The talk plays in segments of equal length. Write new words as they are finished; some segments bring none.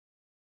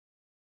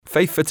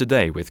Faith for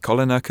Today with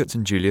Colin Urquhart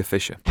and Julia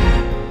Fisher.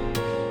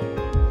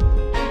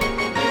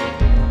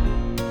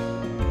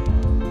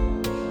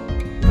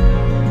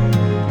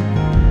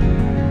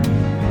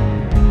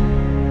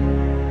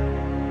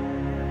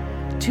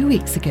 Two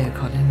weeks ago,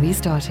 Colin, we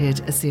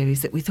started a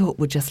series that we thought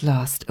would just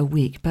last a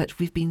week, but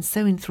we've been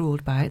so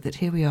enthralled by it that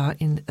here we are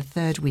in a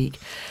third week,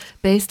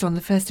 based on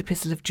the first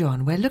epistle of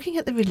John. We're looking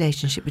at the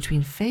relationship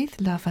between faith,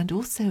 love, and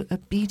also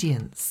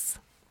obedience.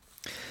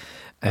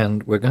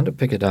 And we're going to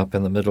pick it up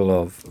in the middle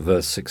of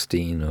verse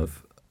 16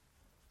 of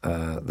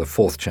the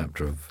fourth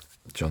chapter of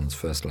John's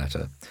first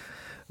letter.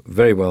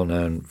 Very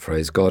well-known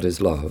phrase, God is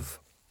love.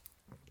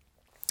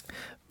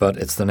 But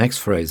it's the next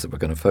phrase that we're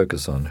going to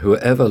focus on.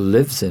 Whoever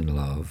lives in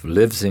love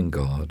lives in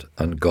God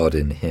and God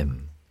in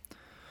him.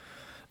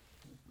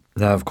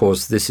 Now, of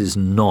course, this is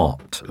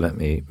not, let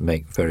me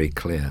make very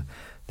clear,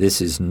 this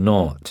is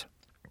not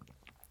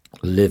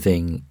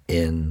living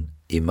in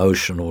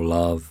emotional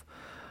love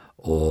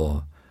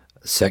or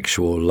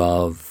sexual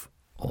love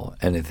or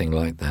anything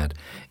like that.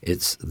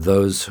 It's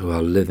those who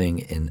are living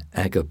in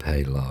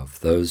agape love,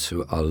 those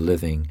who are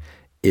living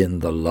in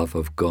the love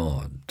of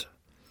God.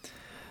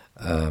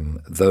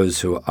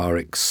 Those who are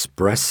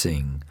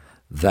expressing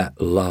that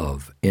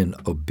love in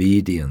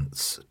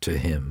obedience to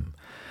him,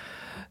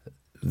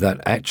 that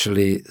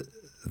actually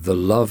the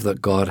love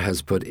that God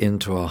has put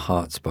into our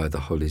hearts by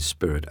the Holy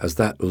Spirit, as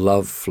that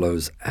love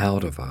flows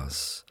out of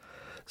us,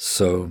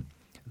 so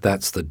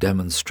that's the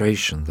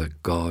demonstration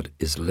that God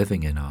is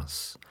living in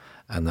us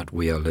and that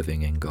we are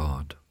living in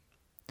God.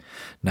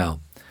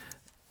 Now,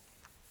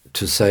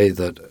 to say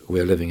that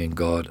we're living in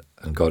God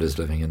and God is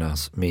living in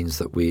us means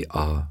that we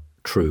are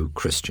true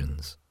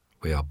Christians.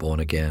 We are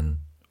born again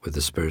with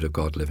the Spirit of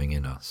God living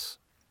in us.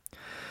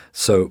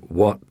 So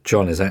what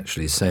John is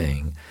actually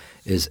saying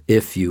is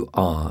if you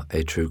are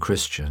a true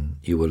Christian,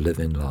 you will live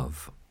in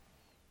love.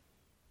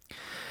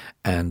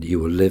 And you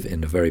will live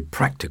in a very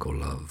practical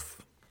love.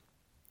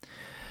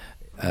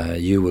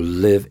 You will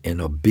live in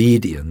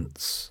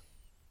obedience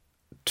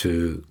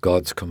to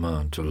God's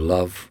command to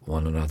love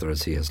one another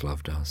as he has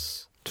loved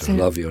us, to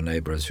love your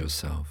neighbor as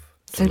yourself,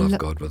 to love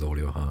God with all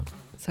your heart.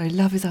 So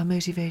love is our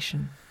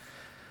motivation.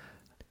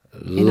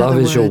 Love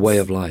is your way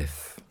of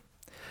life.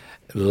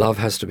 Love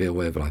has to be a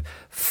way of life.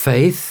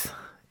 Faith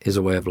is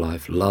a way of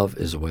life. Love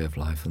is a way of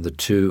life. And the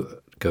two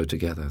go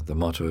together. The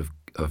motto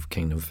of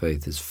Kingdom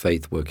Faith is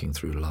faith working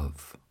through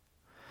love.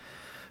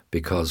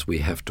 Because we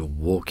have to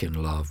walk in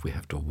love, we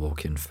have to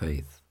walk in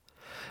faith.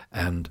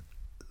 And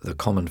the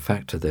common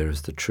factor there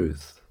is the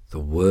truth. The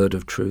word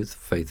of truth,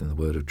 faith in the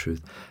word of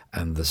truth.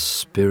 And the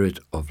spirit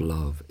of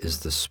love is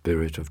the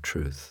spirit of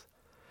truth.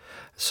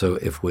 So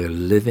if we're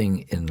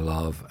living in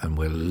love and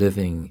we're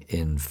living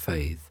in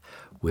faith,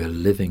 we're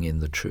living in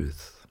the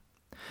truth.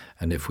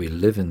 And if we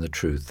live in the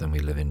truth, then we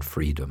live in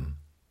freedom.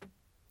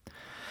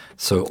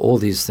 So all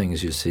these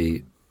things you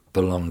see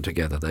belong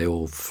together. They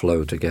all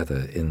flow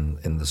together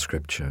in the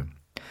Scripture.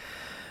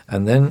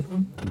 And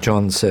then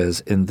John says,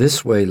 in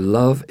this way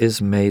love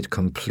is made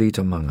complete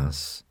among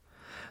us,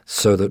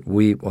 so that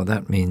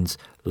that means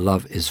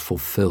love is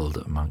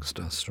fulfilled amongst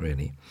us,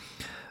 really.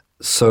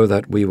 So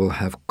that we will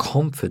have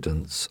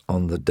confidence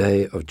on the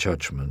day of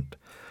judgment,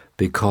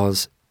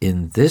 because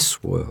in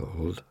this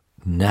world,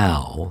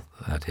 now,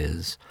 that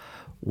is,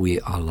 we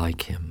are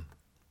like him.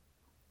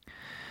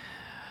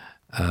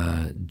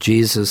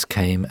 Jesus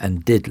came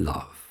and did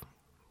love.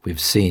 We've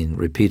seen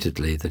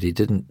repeatedly that he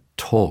didn't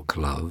talk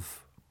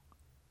love,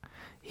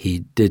 he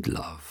did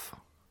love.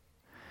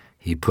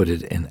 He put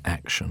it in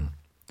action.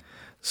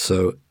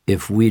 So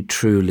if we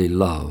truly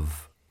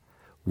love,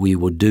 we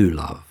will do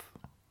love.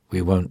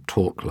 We won't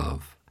talk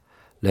love.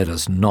 Let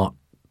us not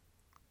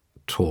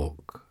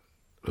talk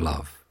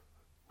love.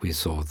 We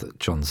saw that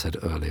John said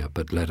earlier,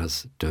 but let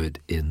us do it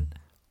in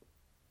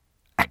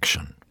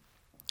action.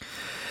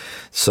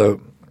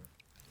 So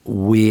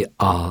we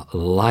are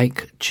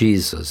like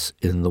Jesus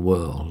in the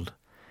world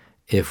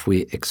if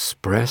we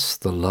express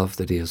the love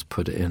that he has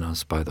put in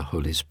us by the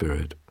Holy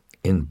Spirit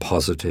in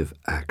positive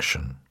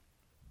action.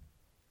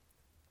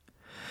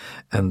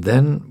 And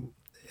then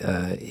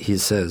he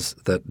says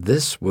that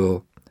this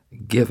will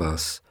give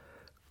us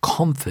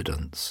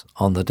confidence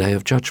on the day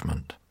of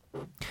judgment.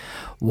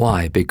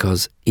 Why?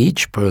 Because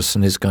each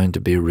person is going to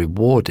be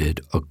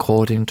rewarded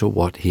according to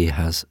what he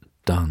has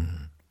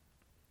done.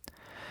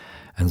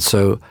 And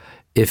so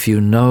if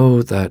you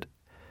know that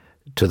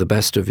to the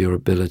best of your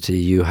ability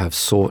you have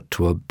sought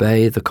to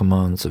obey the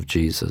commands of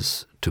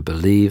Jesus, to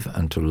believe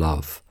and to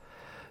love,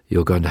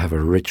 you're going to have a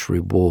rich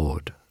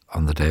reward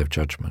on the day of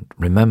judgment.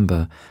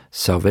 Remember,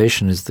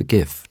 salvation is the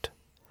gift,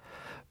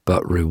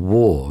 but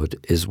reward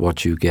is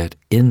what you get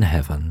in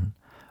heaven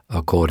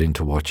according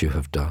to what you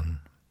have done.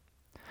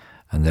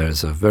 And there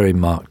is a very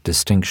marked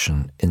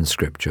distinction in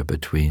Scripture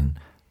between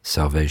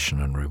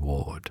salvation and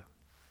reward.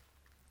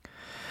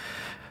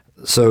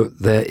 So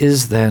there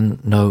is then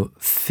no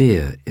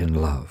fear in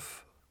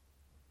love,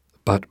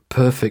 but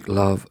perfect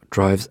love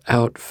drives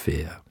out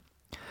fear,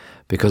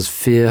 because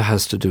fear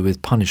has to do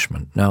with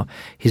punishment. Now,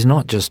 he's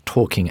not just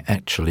talking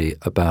actually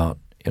about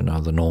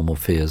the normal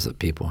fears that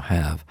people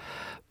have,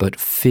 but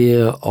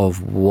fear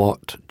of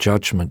what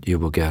judgment you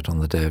will get on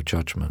the day of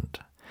judgment.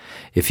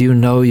 If you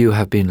know you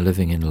have been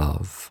living in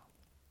love,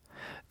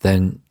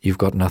 then you've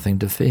got nothing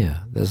to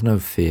fear. There's no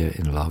fear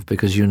in love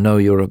because you know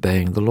you're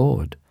obeying the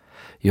Lord.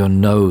 You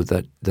know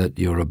that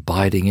you're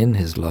abiding in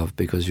his love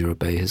because you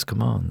obey his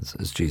commands,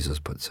 as Jesus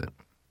puts it.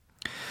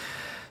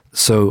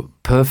 So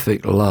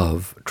perfect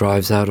love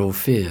drives out all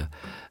fear.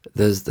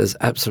 There's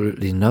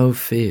absolutely no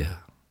fear,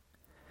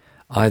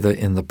 either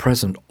in the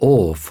present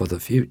or for the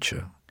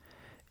future,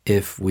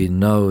 if we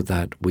know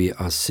that we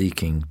are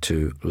seeking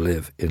to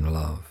live in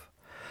love.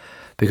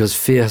 Because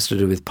fear has to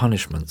do with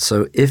punishment.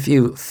 So if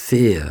you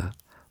fear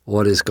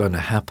what is going to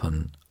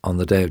happen on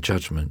the day of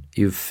judgment,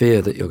 you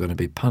fear that you're going to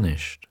be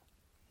punished.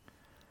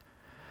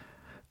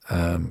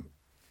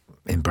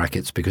 In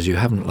brackets, because you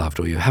haven't loved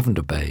or you haven't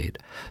obeyed.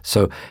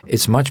 So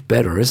it's much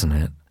better, isn't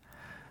it,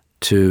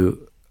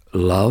 to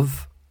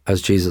love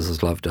as Jesus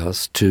has loved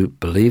us, to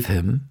believe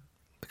him,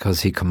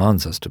 because he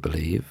commands us to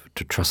believe,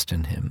 to trust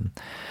in him,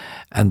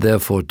 and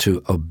therefore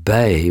to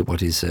obey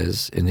what he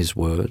says in his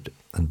word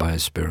and by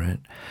his Spirit,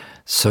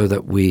 so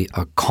that we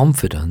are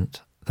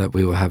confident that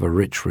we will have a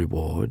rich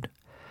reward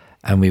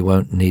and we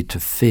won't need to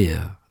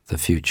fear the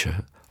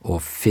future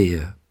or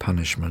fear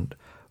punishment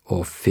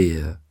or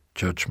fear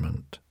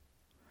judgment.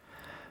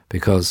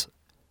 Because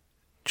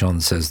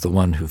John says the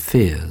one who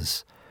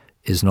fears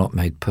is not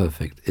made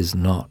perfect, is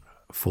not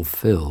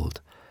fulfilled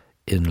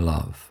in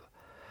love.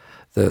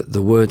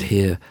 The word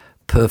here,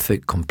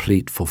 perfect,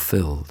 complete,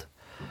 fulfilled,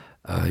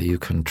 you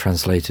can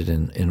translate it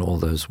in all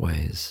those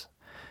ways.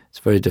 It's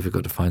very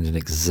difficult to find an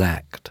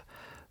exact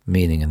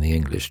meaning in the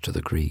English to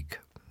the Greek.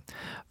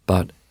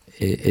 But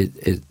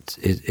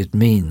it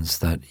means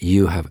that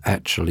you have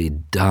actually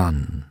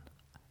done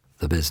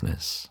the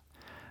business,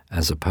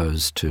 as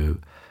opposed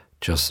to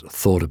just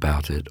thought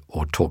about it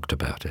or talked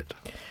about it.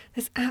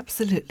 There's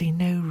absolutely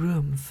no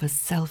room for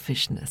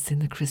selfishness in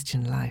the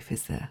Christian life,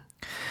 is there?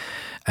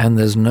 And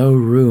there's no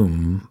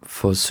room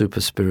for super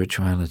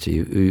spirituality.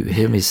 You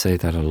hear me say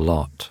that a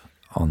lot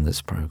on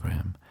this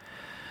program,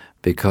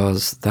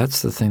 because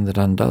that's the thing that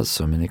undoes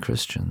so many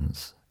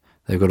Christians.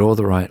 They've got all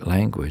the right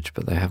language,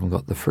 but they haven't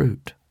got the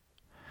fruit.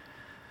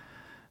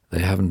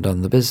 They haven't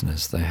done the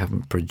business. They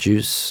haven't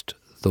produced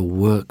the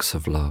works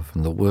of love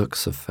and the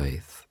works of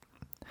faith.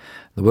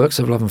 The works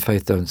of love and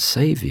faith don't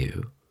save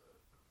you.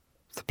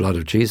 The blood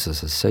of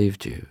Jesus has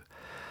saved you.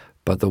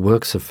 But the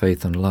works of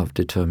faith and love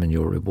determine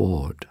your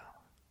reward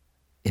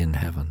in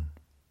heaven.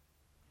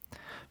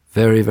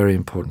 Very, very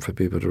important for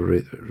people to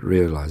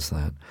realize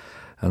that.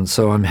 And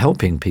so I'm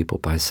helping people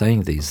by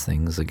saying these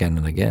things again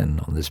and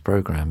again on this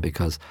program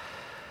because,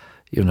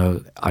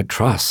 I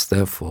trust,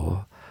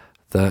 therefore,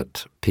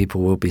 that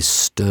people will be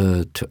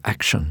stirred to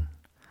action.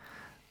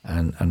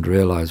 And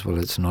realize, well,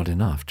 it's not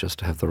enough just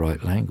to have the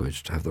right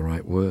language, to have the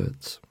right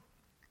words.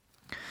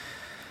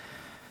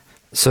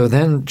 So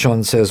then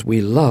John says, we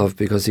love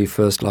because he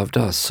first loved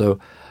us. So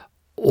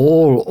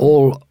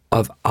all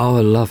of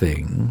our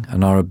loving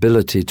and our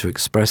ability to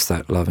express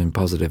that love in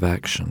positive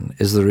action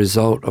is the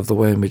result of the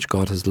way in which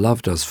God has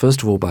loved us,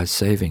 first of all by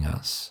saving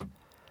us,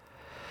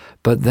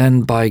 but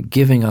then by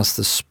giving us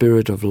the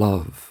Spirit of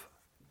love,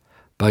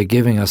 by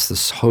giving us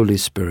the Holy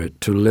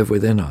Spirit to live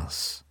within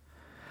us.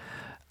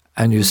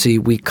 And you see,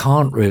 we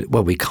can't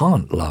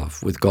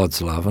love with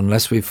God's love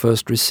unless we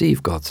first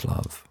receive God's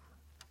love.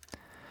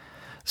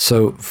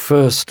 So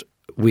first,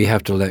 we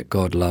have to let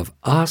God love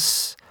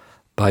us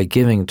by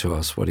giving to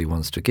us what he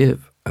wants to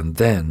give, and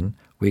then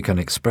we can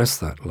express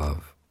that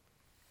love.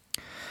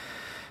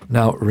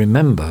 Now,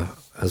 remember,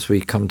 as we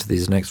come to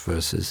these next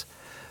verses,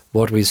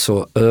 what we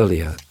saw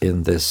earlier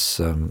in this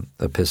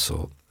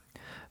epistle,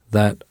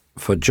 that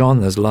for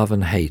John there's love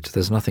and hate,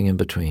 there's nothing in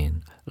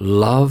between.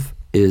 Love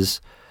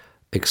is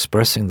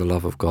expressing the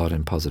love of God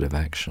in positive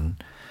action.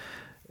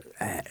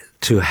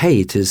 To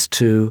hate is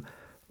to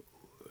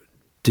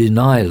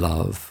deny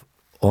love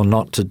or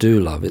not to do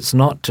love. It's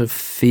not to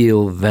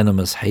feel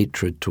venomous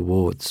hatred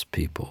towards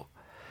people.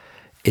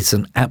 It's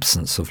an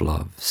absence of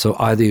love. So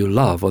either you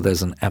love or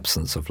there's an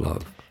absence of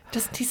love.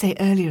 Doesn't he say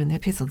earlier in the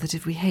epistle that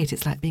if we hate,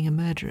 it's like being a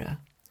murderer?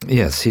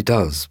 Yes, he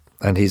does.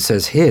 And he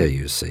says here,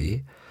 you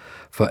see,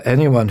 for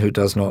anyone who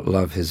does not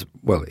love he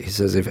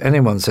says, if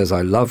anyone says,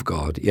 I love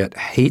God, yet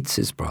hates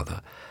his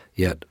brother,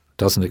 yet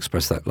doesn't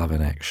express that love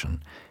in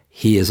action,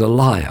 he is a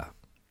liar.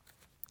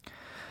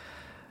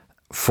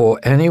 For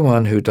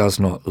anyone who does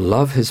not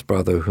love his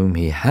brother whom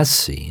he has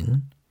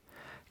seen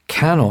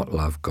cannot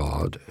love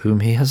God whom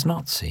he has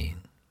not seen.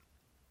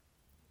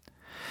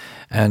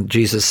 And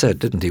Jesus said,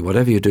 didn't he,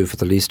 whatever you do for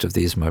the least of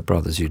these, my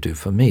brothers, you do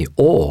for me.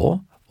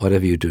 Or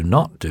whatever you do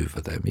not do for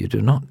them, you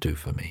do not do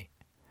for me.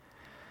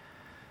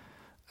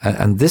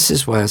 And this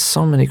is where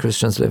so many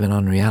Christians live in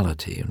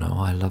unreality.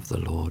 I love the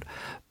Lord,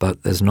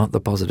 but there's not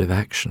the positive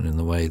action in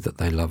the way that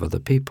they love other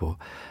people.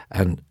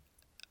 And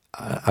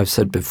I've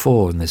said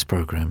before in this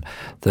program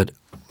that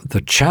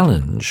the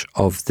challenge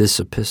of this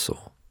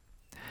epistle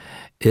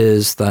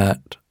is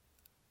that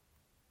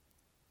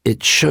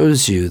it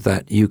shows you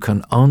that you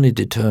can only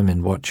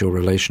determine what your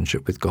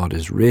relationship with God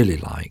is really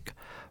like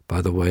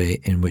by the way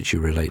in which you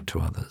relate to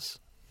others.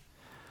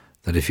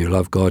 That if you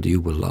love God, you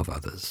will love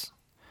others.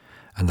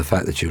 And the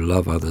fact that you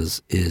love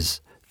others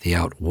is the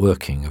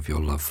outworking of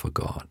your love for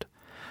God.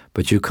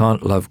 But you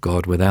can't love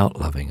God without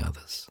loving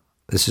others.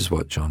 This is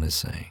what John is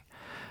saying.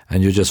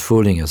 And you're just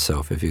fooling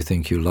yourself if you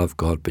think you love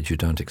God, but you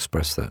don't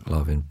express that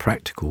love in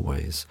practical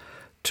ways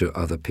to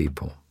other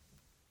people.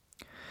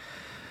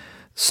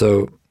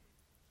 So,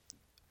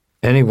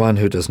 anyone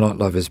who does not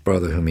love his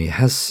brother whom he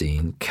has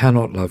seen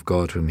cannot love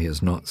God whom he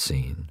has not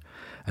seen.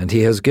 And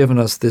he has given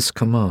us this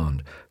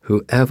command: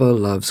 whoever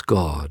loves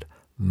God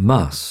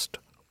must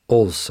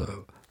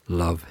also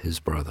love his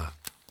brother.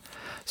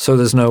 So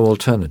there's no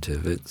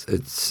alternative.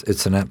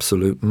 It's an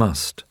absolute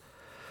must.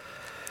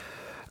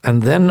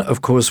 And then,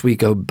 of course, we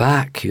go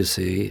back, you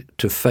see,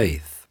 to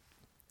faith.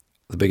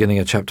 The beginning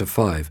of chapter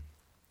 5.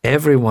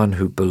 Everyone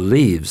who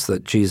believes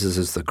that Jesus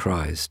is the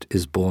Christ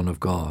is born of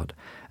God,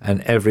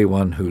 and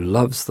everyone who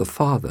loves the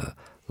Father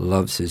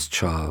loves his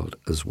child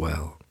as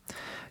well.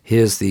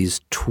 Here's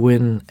these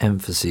twin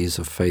emphases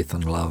of faith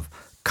and love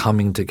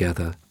coming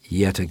together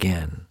yet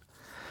again.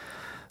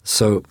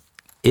 So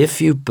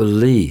if you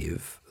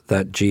believe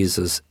that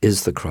Jesus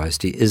is the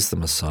Christ, he is the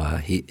Messiah,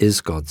 he is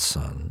God's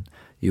Son,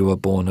 you are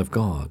born of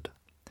God.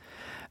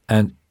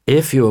 And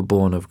if you are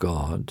born of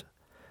God,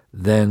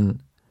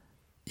 then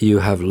you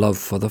have love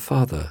for the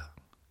Father.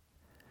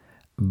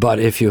 But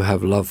if you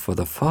have love for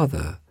the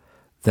Father,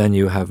 then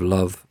you have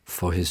love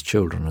for his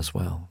children as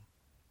well.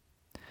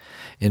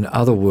 In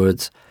other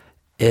words,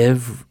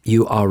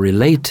 you are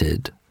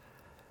related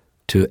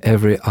to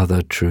every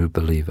other true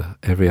believer,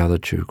 every other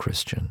true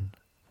Christian.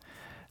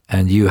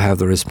 And you have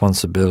the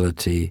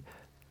responsibility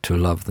to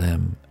love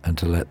them and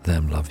to let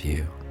them love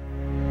you.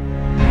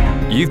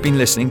 You've been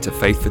listening to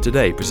Faith for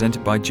Today,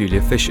 presented by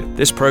Julia Fisher.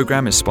 This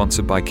program is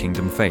sponsored by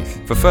Kingdom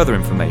Faith. For further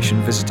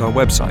information, visit our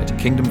website,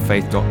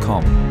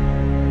 kingdomfaith.com.